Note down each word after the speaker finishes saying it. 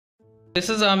This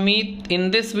is Amit.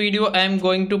 In this video, I am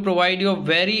going to provide you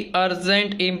very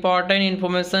urgent, important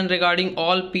information regarding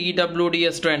all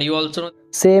PWD students. You also know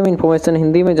same information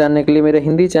Hindi में जानने के लिए मेरे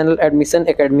Hindi channel admission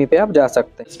academy पे आप जा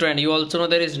सकते हैं। student. You also know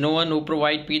there is no one who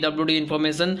provide PWD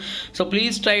information. So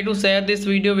please try to share this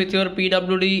video with your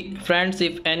PWD friends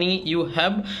if any you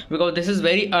have, because this is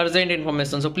very urgent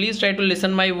information. So please try to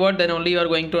listen my word, then only you are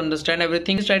going to understand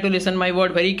everything. Please try to listen my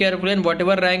word very carefully, and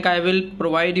whatever rank I will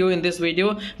provide you in this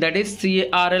video, that is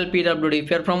CALL PWD.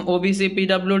 If you are from OBC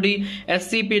PWD,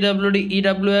 SC PWD,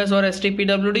 EWS or ST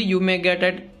PWD, you may get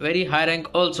at very high rank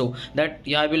also. That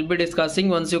I will be discussing.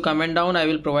 Once you comment down, I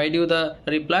will provide you the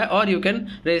reply, or you can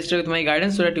register with my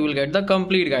guidance so that you will get the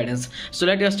complete guidance. So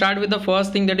let us start with the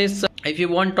first thing, that is if you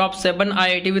want top 7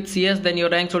 IIT with CS, then your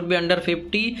rank should be under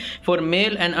 50 for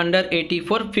male and under 80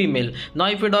 for female. Now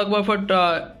if you talk about for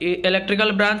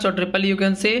electrical branch or triple, you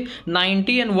can say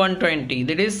 90 and 120,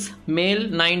 that is male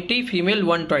 90, female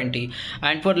 120.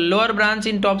 And for lower branch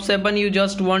in top 7, you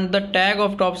just want the tag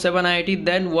of top 7 IIT,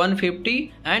 then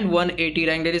 150 and 180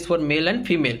 rank, that is for male and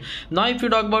female. Now if you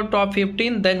talk about top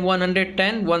 15, then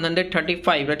 110,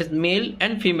 135, that is male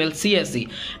and female CSE.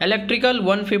 Electrical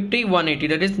 150, 180,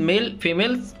 that is male,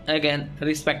 females again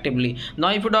respectively. Now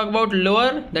if you talk about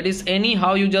lower, that is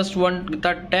anyhow you just want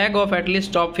the tag of at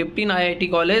least top 15 IIT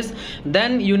college,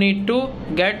 then you need to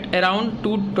get around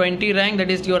 220 rank, that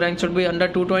is your rank should be under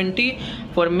 220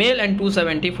 for male and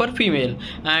 270 for female.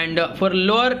 And for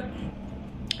lower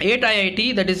 8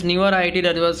 IIT, that is newer IIT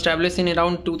that was established in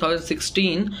around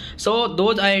 2016, so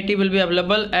those IIT will be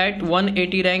available at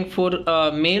 180 rank for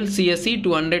male CSE,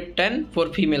 210 for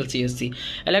female CSE.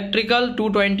 Electrical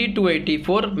 220, 280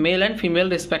 for male and female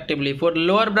respectively. For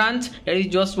lower branch, that is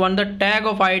just want the tag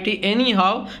of IIT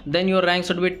anyhow, then your rank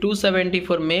should be 270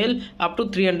 for male, up to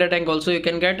 300 rank also you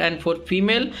can get, and for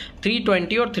female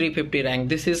 320 or 350 rank.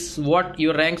 This is what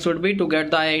your rank should be to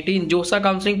get the IIT in JOSAA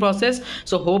counseling process.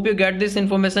 So hope you get this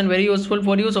information very useful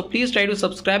for you. So please try to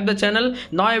subscribe the channel.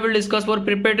 Now I will discuss for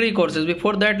preparatory courses.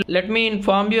 Before that, let me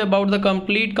inform you about the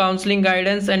complete counseling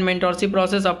guidance and mentorship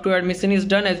process up to admission is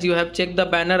done, as you have checked the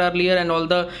banner earlier and all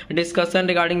the discussion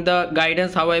regarding the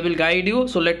guidance, how I will guide you.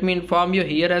 So let me inform you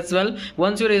here as well.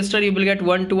 Once you register, you will get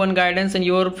one-to-one guidance, and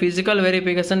your physical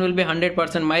verification will be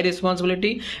 100% my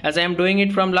responsibility, as I am doing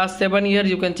it from last 7 years.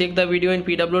 You can check the video in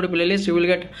PWD playlist. You will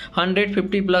get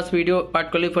 150 plus video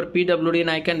particularly for PWD,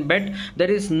 and I can bet there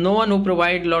is no one who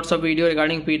provide lots of video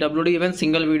regarding PWD. Even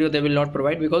single video they will not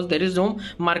provide, because there is no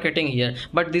marketing here.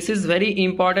 But this is very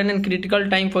important and critical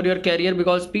time for your career,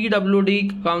 because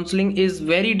PWD counseling is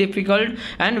very difficult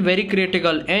and very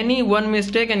critical. Any one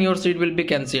mistake and your seat will be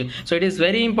cancelled. So it is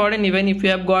very important. Even if you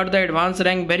have got the advanced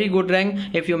rank, very good rank,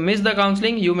 if you miss the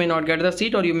counseling, you may not get the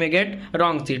seat, or you may get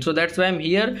wrong seat. So that's why I'm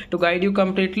here to guide you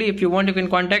completely. If you want, you can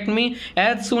contact me.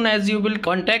 As soon as you will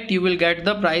contact, you will get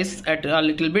the price at a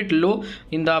little bit low.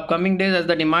 In the upcoming days, as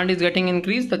the demand is getting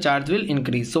increased, the charge will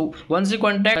increase. So once you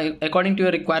contact according to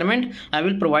your requirement, I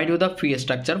will provide you the fee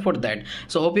structure for that.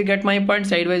 So hope you get my point.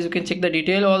 Sidewise you can check the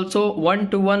detail also.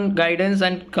 One-to-one guidance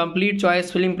and complete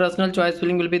choice filling, personal choice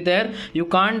filling will be there. You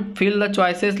can't fill the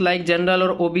choices like general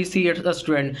or OBC as a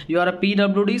student. You are a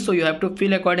PWD, so you have to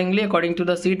fill accordingly, according to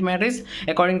the seat matrix,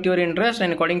 according to your interest,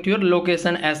 and according to your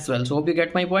location as well. So hope you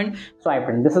get my point. So hi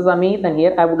friends, this is Amit, and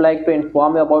here I would like to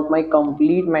inform you about my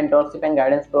complete mentorship and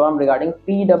guidance program regarding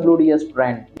PWD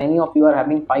student. Many of you are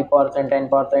having 5%,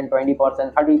 10%,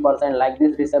 20%, 30% like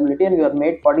this disability, and you have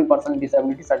made 40%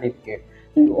 disability certificate.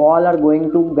 So you all are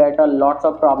going to get a lots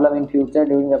of problem in future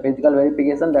during the physical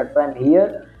verification. That's why I'm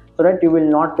here, so that you will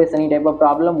not face any type of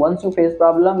problem. Once you face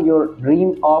problem, your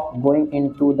dream of going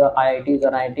into the IITs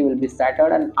or IIT will be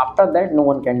shattered, and after that no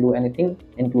one can do anything,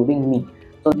 including me.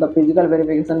 So the physical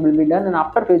verification will be done, and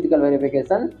after physical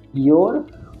verification your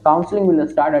counseling will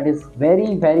start. That is very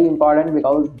important,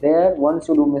 because there once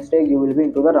you do mistake, you will be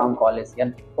into the wrong college,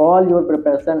 and all your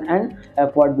preparation and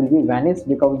effort will be vanished,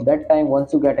 because that time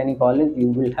once you get any college, you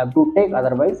will have to take,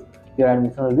 otherwise your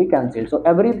admission will be cancelled. So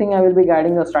everything I will be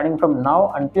guiding you starting from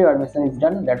now until your admission is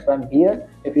done. That's why I'm here.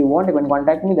 If you want, you can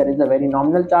contact me. There is a very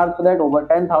nominal charge for that. Over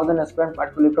 10,000 students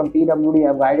particularly from PWD I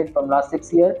have guided from last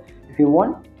 6 years. If you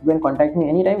want, you can contact me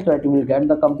anytime, so that you will get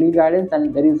the complete guidance.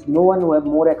 And there is no one who have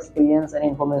more experience and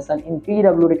information in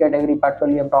PWD category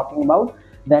particularly I'm talking about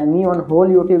than me on whole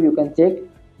YouTube. You can check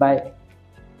by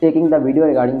checking the video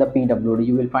regarding the PWD.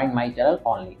 You will find my channel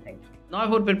only. Thank you. Now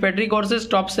for preparatory courses,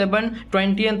 top 7,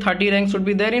 20 and 30 ranks should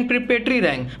be there in preparatory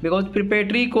rank, because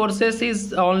preparatory courses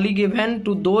is only given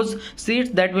to those seats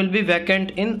that will be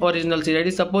vacant in original seat. That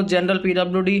is, suppose general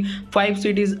PWD 5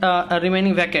 seat is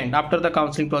remaining vacant after the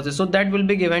counseling process, so that will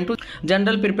be given to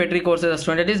general preparatory courses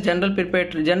student, that is general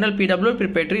PWD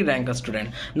preparatory rank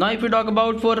student. Now if we talk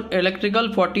about for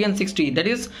electrical, 40 and 60, that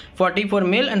is 40 for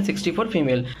male and 60 for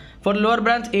female. For lower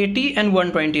branch, 80 and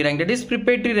 120 rank, that is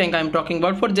preparatory rank I am talking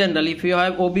about for general. If you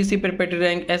have OBC preparatory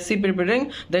rank, SC preparatory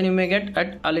rank, then you may get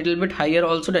at a little bit higher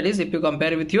also, that is if you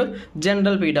compare with your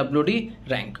general PWD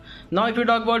rank. Now if you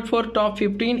talk about for top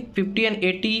 15, 50 and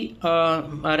 80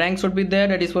 ranks should be there,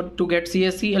 that is for to get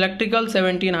CSE. Electrical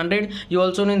 70 and 100, you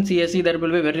also know in CSE there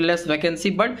will be very less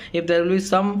vacancy, but if there will be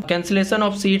some cancellation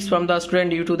of seats from the student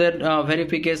due to their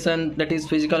verification, that is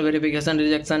physical verification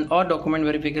rejection or document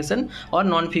verification or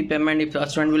non-fee payment, if a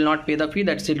student will not pay the fee,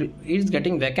 that seat is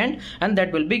getting vacant and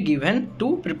that will be given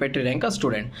to preparatory rank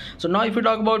student. So now if you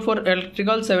talk about for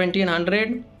electrical, 70 and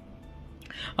 100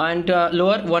 and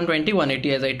lower 120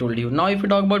 180 as I told you. Now if you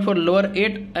talk about for lower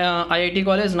 8 IIT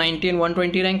college, 90 and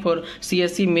 120 rank for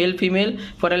CSE male female.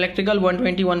 For electrical,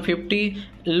 120 150,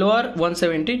 lower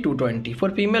 170 220.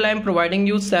 For female I am providing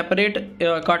you separate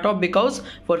cutoff, because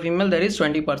for female there is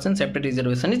 20% separate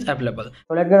reservation is available.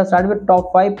 So let's get started with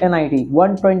top 5 NIT.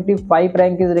 125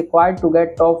 rank is required to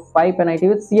get top 5 NIT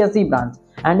with CSE branch.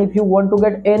 And if you want to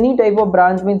get any type of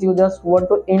branch, means you just want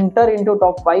to enter into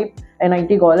top 5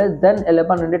 NIT college, then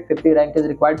 1150 rank is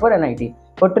required for NIT.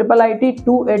 For IIIT,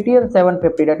 280 and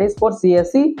 750, that is for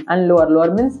CSE and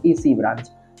lower means EC branch.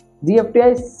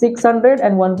 GFTI 600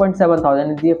 and 1.7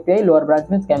 thousand. GFTI lower branch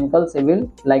means chemical,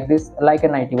 civil, like this, like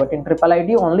NIT. But in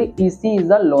IIIT only EC is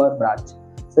the lower branch.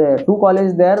 So two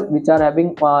colleges there which are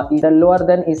having either lower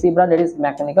than EC branch, that is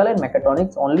mechanical and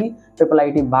mechatronics only,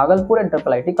 IIIT Bhagalpur and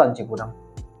IIIT Kanchipuram.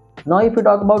 Now if you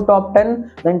talk about top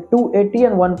 10, then 280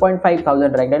 and 1.5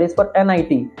 thousand rank, that is for NIT.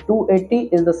 280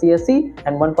 is the CSE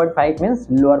and 1.5 means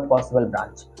lower possible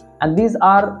branch. And these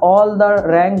are all the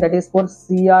rank that is for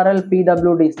CRL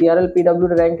PWD. CRL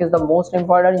PWD rank is the most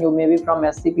important. You may be from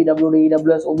SC PWD,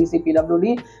 EWS, OBC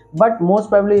PWD, but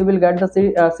most probably you will get the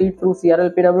seat through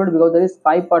CRL PWD, because there is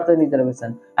 5%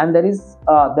 reservation, and there is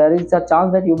a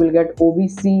chance that you will get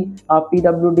OBC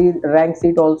PWD rank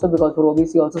seat also, because for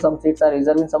OBC also some seats are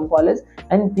reserved in some college,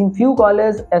 and in few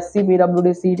colleges SC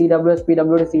PWD seat, EWS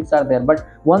PWD seats are there. But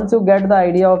once you get the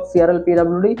idea of CRL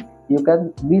PWD, you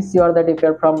can be sure that if you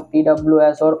are from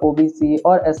EWS or OBC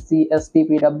or SC, ST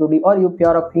PWD, or if you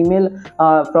are a female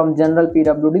from general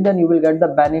PWD, then you will get the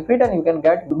benefit and you can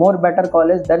get more better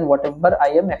college than whatever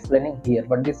I am explaining here.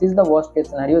 But this is the worst case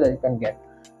scenario that you can get.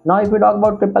 Now if we talk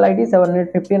about IIIT,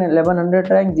 750 and 1100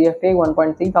 rank, GFTI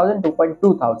 1.3 thousand,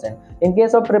 2.2 thousand. In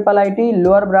case of IIIT,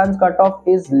 lower branch cutoff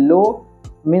is low,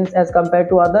 means as compared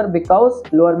to other, because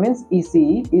lower means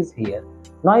ECE is here.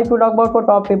 Now if you talk about for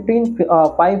top 15,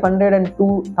 500 and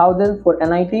 2000 for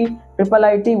NIT,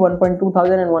 IIIT 1.2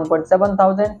 thousand and 1.7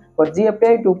 thousand, for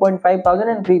GFTI 2.5 thousand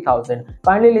and 3000.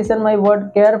 Kindly listen my word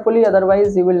carefully,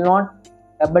 otherwise you will not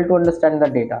able to understand the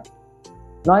data.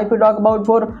 Now if you talk about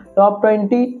for top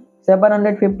 20,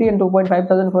 750 and 2.5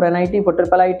 thousand for NIT, for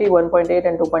IIIT 1.8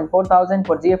 and 2.4 thousand,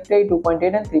 for GFTI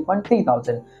 2.8 and 3.3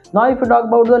 thousand. Now if you talk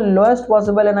about the lowest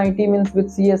possible NIT, means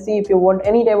with CSE, if you want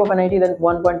any type of NIT, then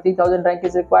 1.3 thousand rank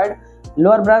is required.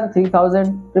 Lower branch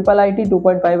 3000, IIIT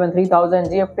 2.5 and 3000,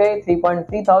 GFTI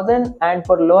 3.3 thousand, and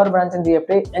for lower branch in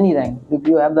GFTI any rank. If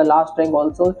you have the last rank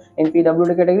also in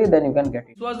PWD category, then you can get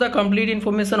it. This was the complete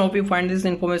information. Hope you find this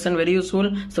information very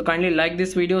useful. So kindly like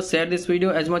this video, share this video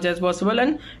as much as possible,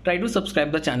 and try to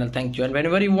subscribe the channel. Thank you. And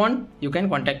whenever you want, you can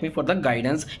contact me for the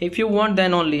guidance. If you want,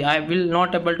 then only. I will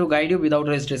not able to guide you without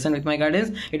registration with my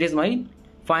guidance. It is my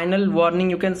final warning,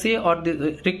 you can say, or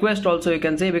the request also you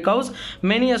can say, because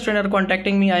many students are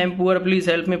contacting me, I am poor, please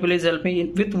help me, please help me.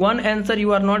 With one answer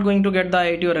you are not going to get the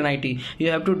IIT or NIT.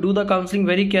 You have to do the counseling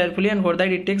very carefully, and for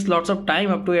that it takes lots of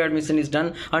time up to your admission is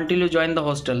done until you join the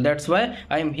hostel. That's why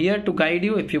I am here to guide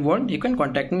you. If you want, you can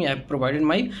contact me. I have provided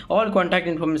my all contact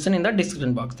information in the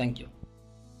description box. Thank you.